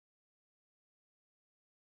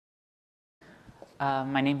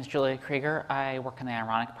My name is Julia Krieger. I work on the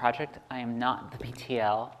Ironic project. I am not the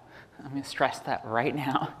PTL. I'm going to stress that right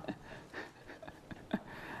now.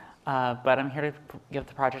 But I'm here to give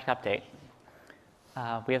the project update.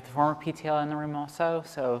 We have the former PTL in the room also,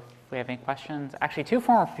 so if we have any questions, actually 2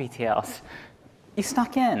 former PTLs. You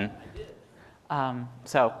snuck in.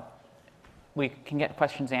 So we can get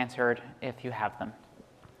questions answered if you have them.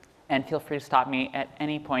 And feel free to stop me at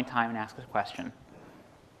any point in time and ask a question.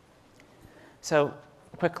 So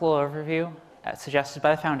a quick little overview suggested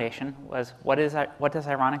by the foundation was what does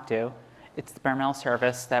Ironic do? It's the bare metal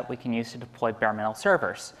service that we can use to deploy bare metal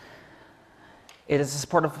servers. It is a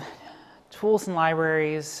support of tools and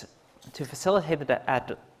libraries to facilitate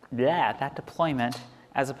that deployment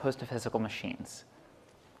as opposed to physical machines.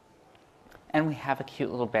 And we have a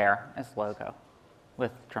cute little bear as logo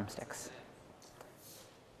with drumsticks.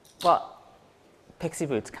 Well, pixie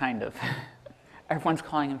boots, kind of. Everyone's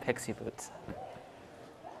calling him pixie boots.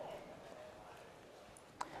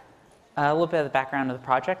 A little bit of the background of the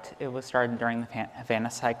project. It was started during the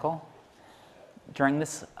Havana cycle. During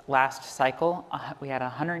this last cycle, we had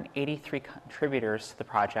 183 contributors to the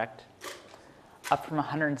project, up from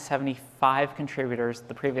 175 contributors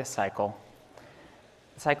the previous cycle.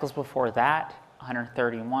 The cycles before that,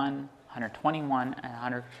 131, 121, and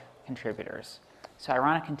 100 contributors. So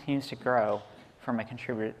Ironic continues to grow from a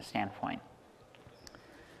contributor standpoint.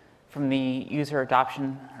 From the user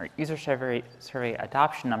adoption or user survey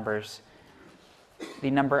adoption numbers, the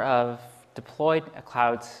number of deployed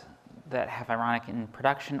clouds that have Ironic in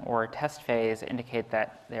production or test phase indicate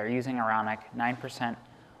that they are using Ironic 9%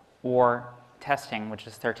 or testing, which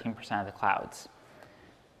is 13% of the clouds.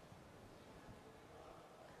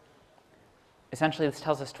 Essentially, this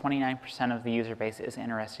tells us 29% of the user base is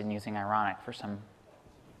interested in using Ironic for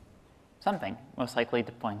something, most likely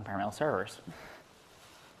deploying bare metal servers.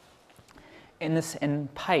 In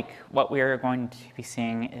Pike, what we are going to be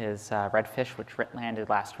seeing is Redfish, which landed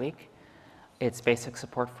last week. It's basic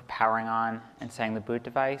support for powering on and setting the boot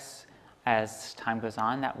device. As time goes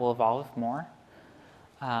on, that will evolve more.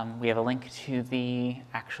 We have a link to the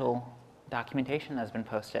actual documentation that has been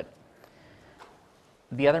posted.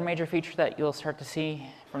 The other major feature that you'll start to see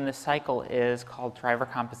from this cycle is called driver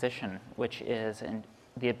composition, which is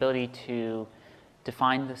the ability to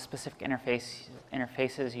define the specific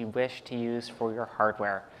interfaces you wish to use for your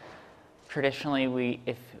hardware. Traditionally,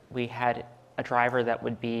 if we had a driver that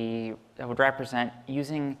would represent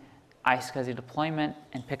using iSCSI deployment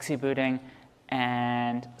and pixie booting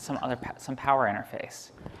and some power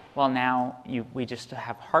interface. Well, now we just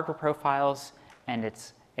have hardware profiles, and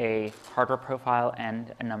it's a hardware profile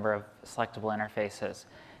and a number of selectable interfaces,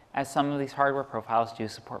 as some of these hardware profiles do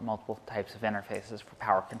support multiple types of interfaces for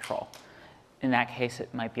power control. In that case,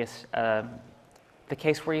 it might be the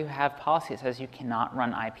case where you have policy that says you cannot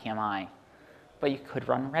run IPMI, but you could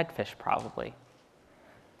run Redfish probably.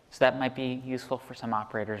 So that might be useful for some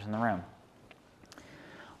operators in the room.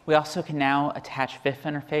 We also can now attach VIF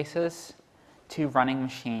interfaces to running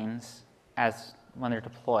machines when they're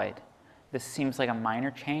deployed. This seems like a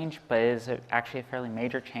minor change, but it is actually a fairly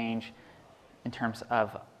major change in terms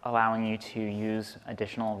of allowing you to use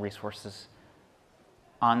additional resources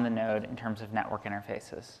on the node in terms of network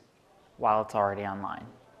interfaces while it's already online.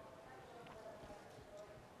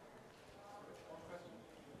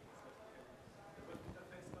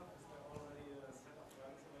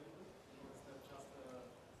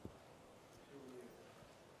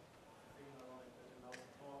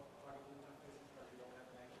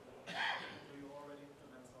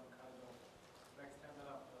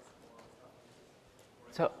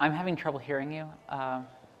 So I'm having trouble hearing you. The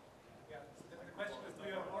question is, do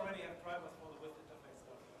you already have drivers for the WIF interface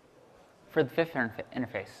stuff? For the VIF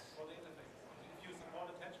interface. For the interface. If you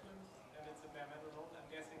support attachments and it's a bare metal node, I'm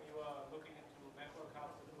guessing you are looking into network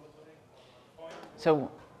cards with the point.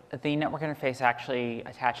 So the network interface actually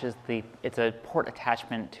attaches it's a port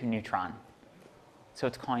attachment to Neutron. So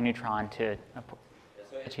it's calling Neutron to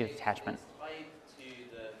achieve attachment. It's tied to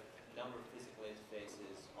the number of physical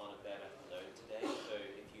interfaces on a bare metal node today. So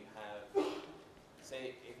if you have,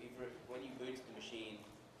 say, when you boot the machine,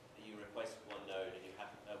 you request one node and you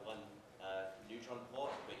have one Neutron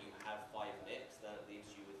port, but you have 5 NICs, that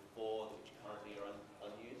leaves you with 4 which currently are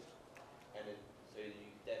unused. And then, so you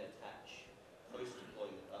then attach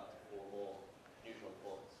post-deployment up to 4 more Neutron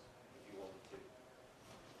ports if you wanted to.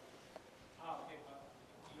 Okay, but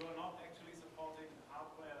you are not actually supporting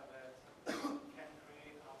hardware that can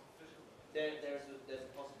create artificial. There's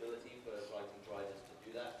a possibility for writing drivers to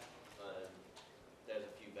do that. There's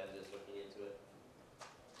a few vendors looking into it.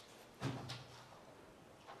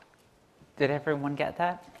 Did everyone get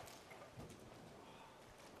that?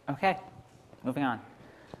 Okay, moving on.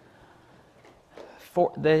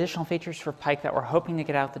 For the additional features for Pike that we're hoping to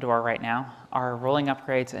get out the door right now are rolling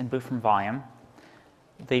upgrades and boot from volume.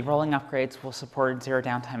 The rolling upgrades will support zero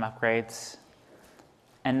downtime upgrades,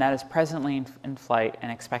 and that is presently in flight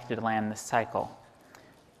and expected to land this cycle.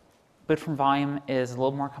 Boot from volume is a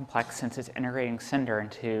little more complex since it's integrating Cinder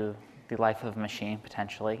into the life of a machine,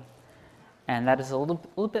 potentially. And that is a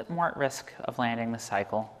little bit more at risk of landing this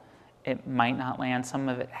cycle. It might not land. Some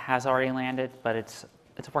of it has already landed, but it's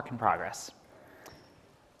a work in progress.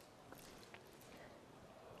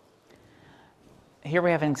 Here we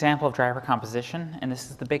have an example of driver composition, and this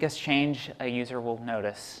is the biggest change a user will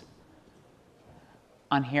notice.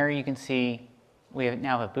 On here you can see we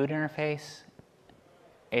now have a boot interface,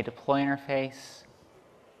 a deploy interface,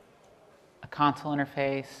 a console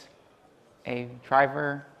interface, a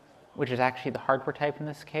driver, which is actually the hardware type in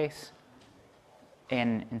this case,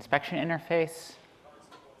 an inspection interface,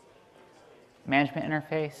 management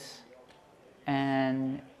interface,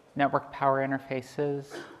 and network power interfaces,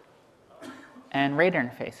 and RAID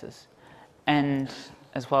interfaces, and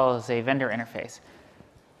as well as a vendor interface.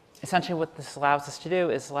 Essentially what this allows us to do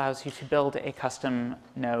is allows you to build a custom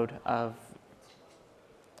node of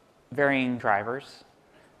varying drivers.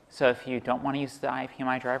 So if you don't want to use the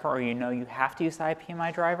IPMI driver, or you know you have to use the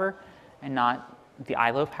IPMI driver and not the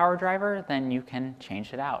ILO power driver, then you can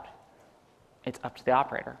change it out. It's up to the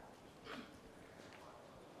operator.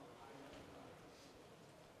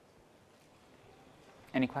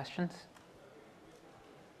 Any questions?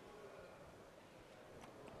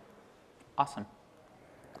 Awesome.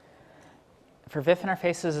 For VIF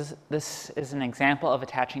interfaces, this is an example of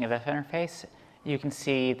attaching a VIF interface. You can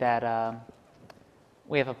see that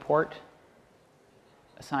we have a port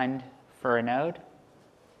assigned for a node.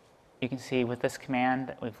 You can see with this command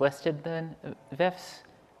that we've listed the VIFs,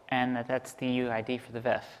 and that's the UID for the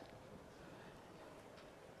VIF.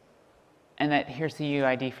 And that here's the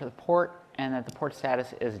UID for the port, and that the port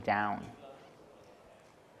status is down.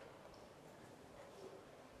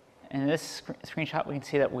 In this screenshot, we can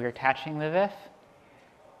see that we're attaching the VIF.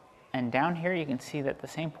 And down here, you can see that the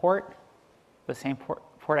same port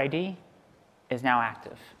ID is now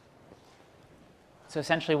active. So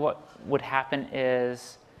essentially what would happen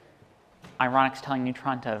is Ironic's telling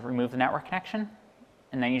Neutron to remove the network connection,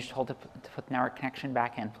 and then you just hold it to put the network connection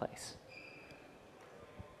back in place.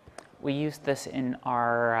 We use this in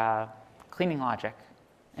our cleaning logic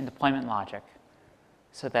and deployment logic,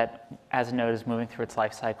 so that as a node is moving through its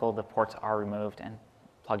life cycle, the ports are removed and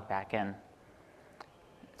plugged back in.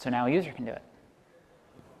 So now a user can do it.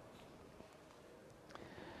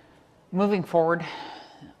 Moving forward,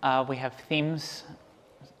 we have themes.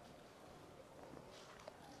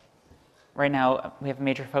 Right now, we have a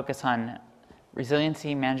major focus on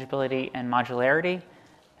resiliency, manageability, and modularity,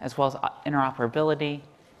 as well as interoperability.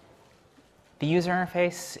 The user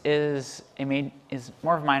interface is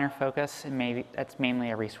more of a minor focus, and maybe that's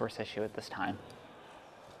mainly a resource issue at this time.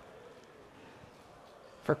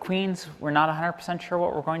 For Queens, we're not 100% sure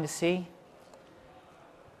what we're going to see.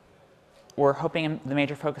 We're hoping the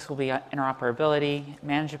major focus will be interoperability,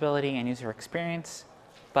 manageability, and user experience,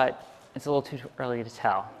 but it's a little too early to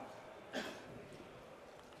tell.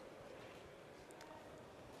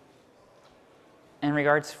 In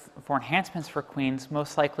regards for enhancements for Queens,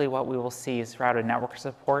 most likely what we will see is routed network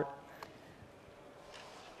support.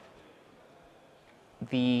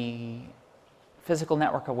 The physical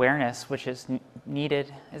network awareness, which is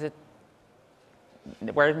needed,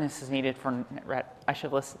 awareness is needed for, I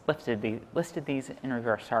should have listed these in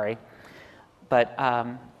reverse, sorry. But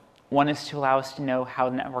one is to allow us to know how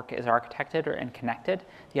the network is architected and connected.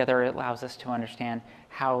 The other allows us to understand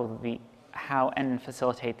how and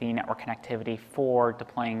facilitate the network connectivity for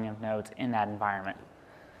deploying of nodes in that environment.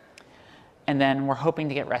 And then we're hoping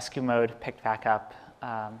to get rescue mode picked back up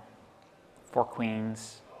for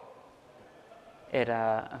Queens. It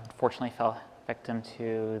unfortunately fell victim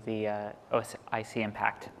to the OSIC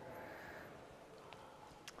impact.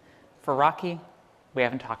 For Rocky, we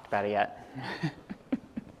haven't talked about it yet.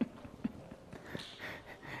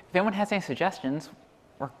 If anyone has any suggestions,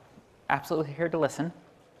 we're absolutely here to listen.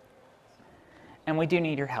 And we do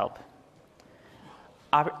need your help.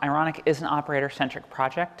 Ironic is an operator-centric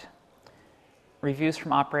project. Reviews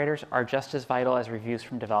from operators are just as vital as reviews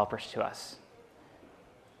from developers to us.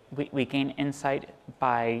 We gain insight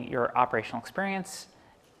by your operational experience,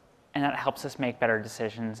 and that helps us make better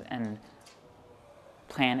decisions and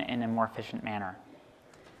plan in a more efficient manner.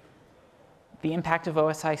 The impact of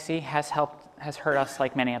OSIC has hurt us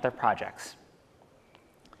like many other projects.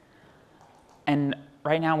 And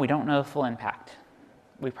right now, we don't know the full impact.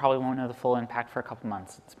 we probably won't know the full impact for a couple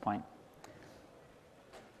months at this point.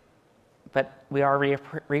 But we are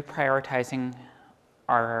reprioritizing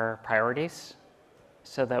our priorities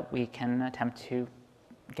so that we can attempt to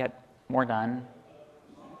get more done,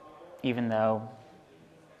 even though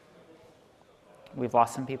we've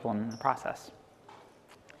lost some people in the process.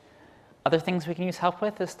 Other things we can use help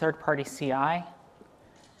with is third-party CI.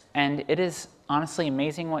 And it is honestly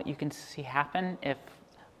amazing what you can see happen if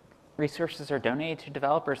resources are donated to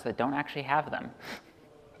developers that don't actually have them.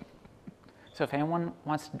 So if anyone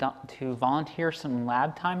wants to volunteer some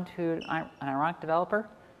lab time to an Ironic developer,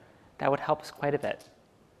 that would help us quite a bit.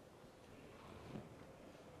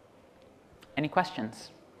 Any questions?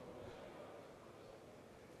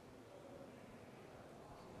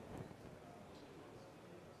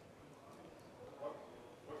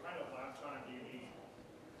 What kind of lab time do you need?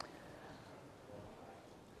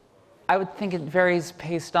 I would think it varies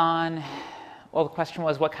based on, well, the question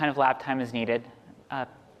was what kind of lab time is needed,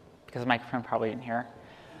 because the microphone probably didn't hear.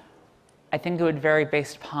 I think it would vary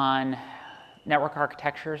based upon network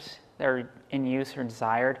architectures that are in use or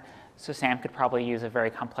desired. So Sam could probably use a very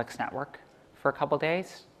complex network for a couple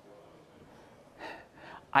days.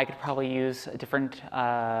 I could probably use different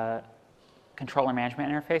controller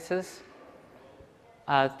management interfaces,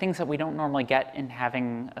 things that we don't normally get in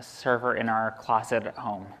having a server in our closet at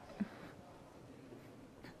home,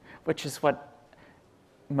 which is what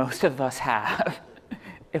most of us have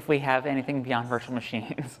if we have anything beyond virtual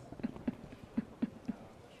machines.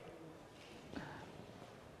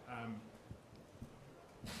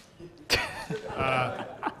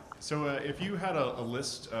 So if you had a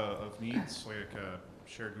list of needs, like a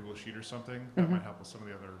shared Google Sheet or something, that might help with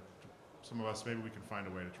some of us, maybe we can find a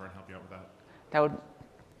way to try and help you out with that. That would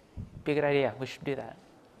be a good idea. We should do that.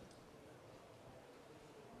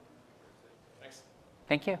 Thanks.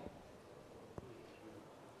 Thank you.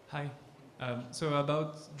 Hi. So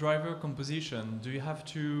about driver composition, do you have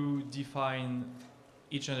to define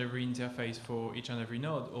each and every interface for each and every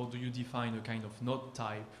node, or do you define a kind of node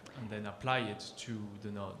type and then apply it to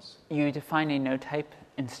the nodes? You define a node type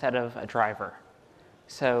instead of a driver.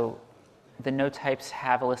 So the node types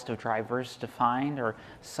have a list of drivers defined, or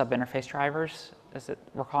sub-interface drivers, as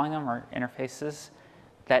we're calling them, or interfaces,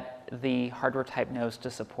 that the hardware type knows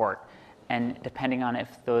to support. And depending on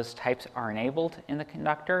if those types are enabled in the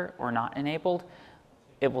conductor or not enabled,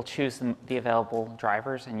 it will choose the available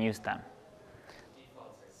drivers and use them.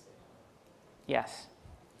 Yes.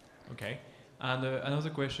 Okay. And another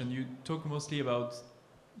question, you talk mostly about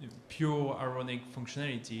pure Ironic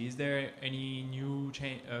functionality. Is there any new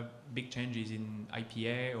big changes in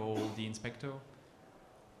IPA or the inspector?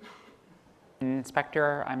 In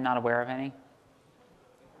inspector, I'm not aware of any.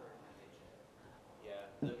 Yeah,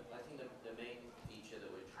 I think the main feature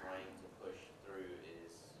that we're trying to push through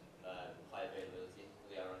is high availability for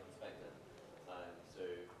the Ironic inspector. So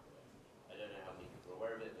I don't know how many people are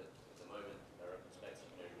aware of it, but at the moment, Ironic inspector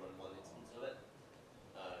can only run one instance of it,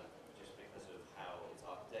 just because of how it's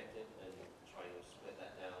architected, and trying to split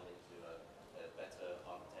that down into a better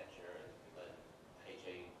architecture and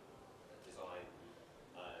HA design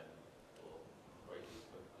will greatly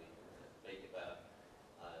quickly make it better.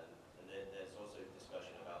 And then there's also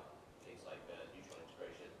discussion about things like neutron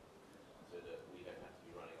integration, so that we don't have to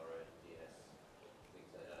be running our own DNS, things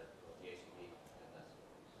like that, or DHCP, and that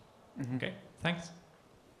sort of things. Okay, thanks.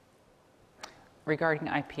 Regarding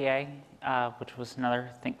IPA, which was another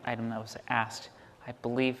item that was asked, I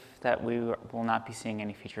believe that we will not be seeing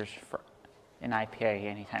any features in IPA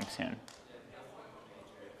anytime soon.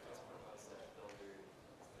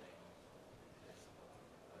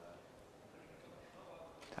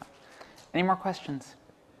 So, any more questions?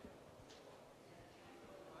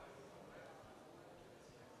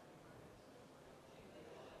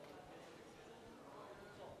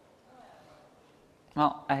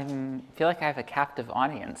 Well, I feel like I have a captive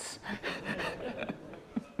audience.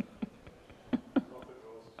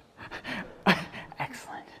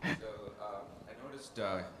 Excellent. So I noticed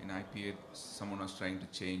in IPA, someone was trying to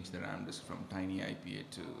change the RAM disk from tiny IPA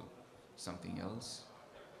to something else.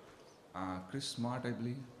 Chris Smart, I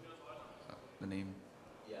believe, the name.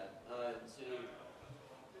 Yeah, so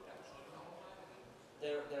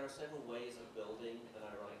there are several ways of building an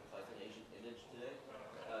Ironic Python agent image today.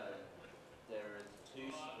 There are two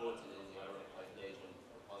supported in the Ironic Python agent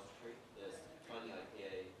repository. There's Tiny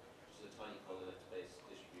IPA, which is a tiny colonist-based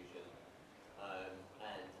distribution,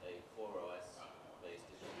 and a 4OS-based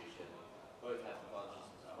distribution. Both have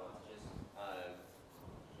advantages and disadvantages.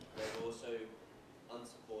 They're also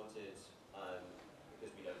unsupported,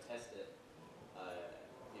 because we don't test it,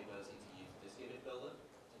 the ability to use disk image builder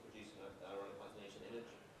to produce an Ironic Python agent image.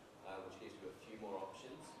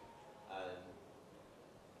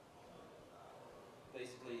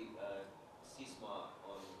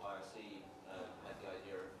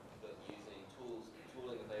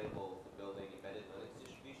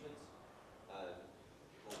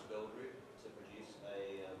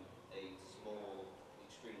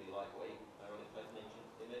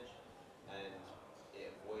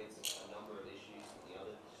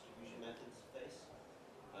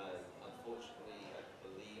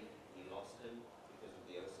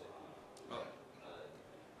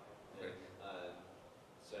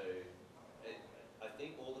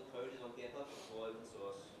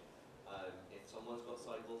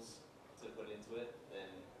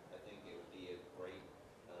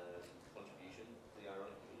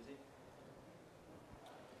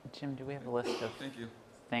 Jim, do we have a list of Thank you.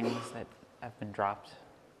 things that have been dropped?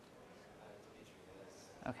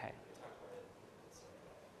 Okay.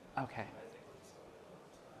 Okay.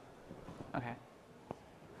 Okay.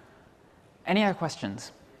 Any other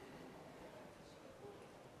questions?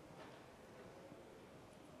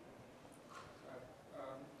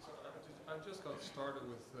 I just got started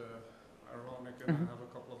with Ironic, and I have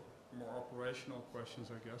a couple of more operational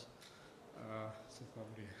questions, I guess. Since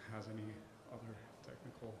nobody has any other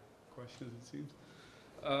technical questions, it seems.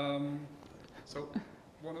 So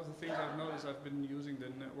one of the things I've noticed, I've been using the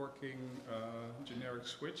networking generic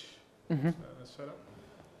switch setup,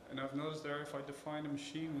 and I've noticed there if I define a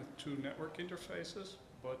machine with 2 network interfaces,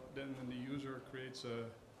 but then when the user creates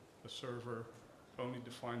a server, only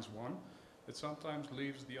defines 1, it sometimes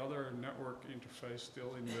leaves the other network interface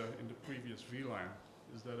still in the previous VLAN.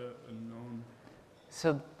 Is that a known?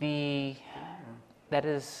 So that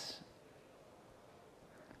is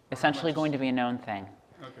essentially going to be a known thing.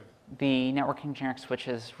 Okay. The networking generic switch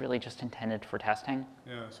is really just intended for testing.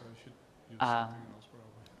 Yeah, so I should use something else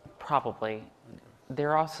probably. Probably. Okay.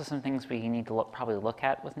 There are also some things we need to probably look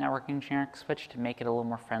at with networking generic switch to make it a little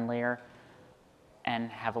more friendlier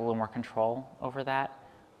and have a little more control over that.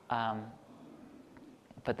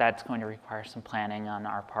 But that's going to require some planning on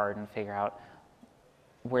our part and figure out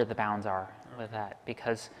where the bounds are with that,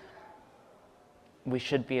 because we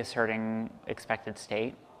should be asserting expected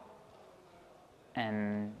state,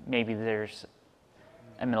 and maybe there's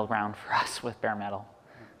a middle ground for us with bare metal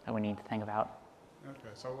that we need to think about.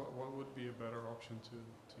 Okay, so what would be a better option to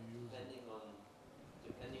use?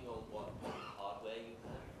 Depending on what hardware you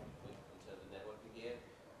have in terms of networking gear,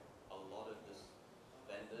 a lot of the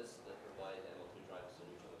vendors that provide ML2 drivers are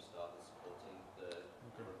neutral have started supporting the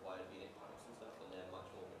required VNet types and stuff, and they're much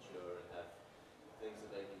more mature and have things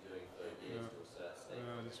that they've been doing for years to a certain state.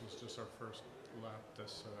 This was just our first lab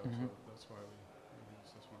test setup, so that's why we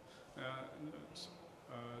used this one.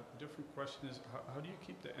 Different question is, how do you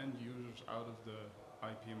keep the end users out of the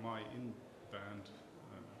IPMI in band?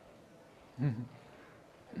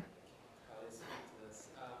 I'll speak to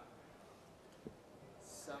this.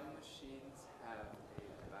 Some machines have a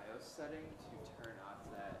BIOS setting to turn off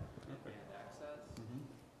that band access.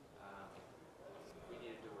 We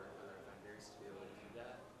needed to work with our vendors to be able to do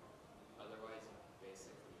that. Otherwise, you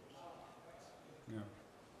basically can't. Yeah.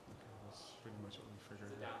 Okay, that's pretty much what we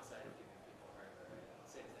figured. It's a downside of giving people hardware.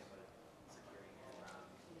 Same thing with securing your ROM.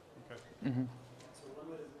 Okay. So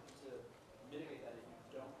one way to mitigate that if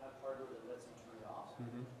you don't have hardware that lets you turn it off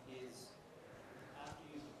is after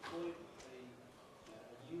you deploy a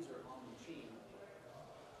user on the machine,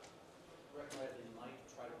 recognize that you might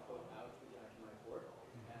try to put out through the IPMI port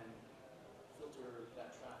and filter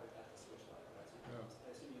that traffic at the switch level. Right? So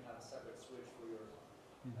I assume you have a separate switch for your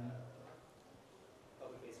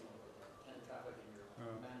public-facing or tenant traffic and your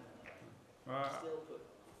management traffic. Still put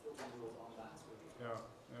filtering rules on that switch. Yeah,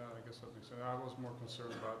 I guess that makes sense. I was more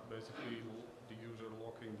concerned about basically the user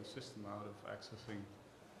locking the system out of accessing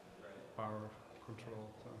power control.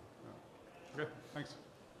 So, yeah. Okay, thanks.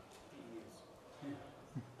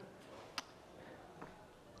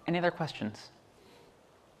 Any other questions?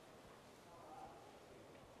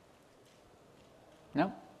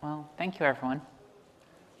 No? Well, thank you, everyone.